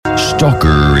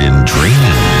Stalker in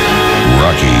training.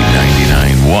 Rocky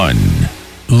 99.1.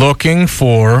 Looking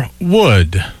for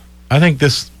wood. I think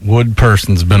this wood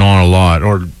person's been on a lot,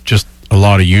 or just a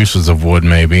lot of uses of wood,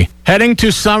 maybe. Heading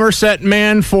to Somerset,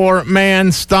 man for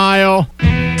man style.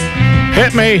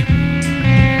 Hit me.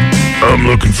 I'm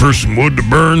looking for some wood to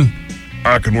burn.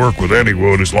 I can work with any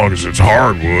wood as long as it's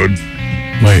hardwood.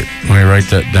 Wait, let me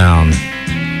write that down.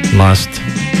 Must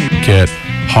get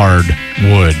hard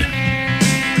wood.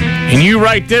 And you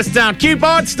write this down. Keep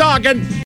on stalking.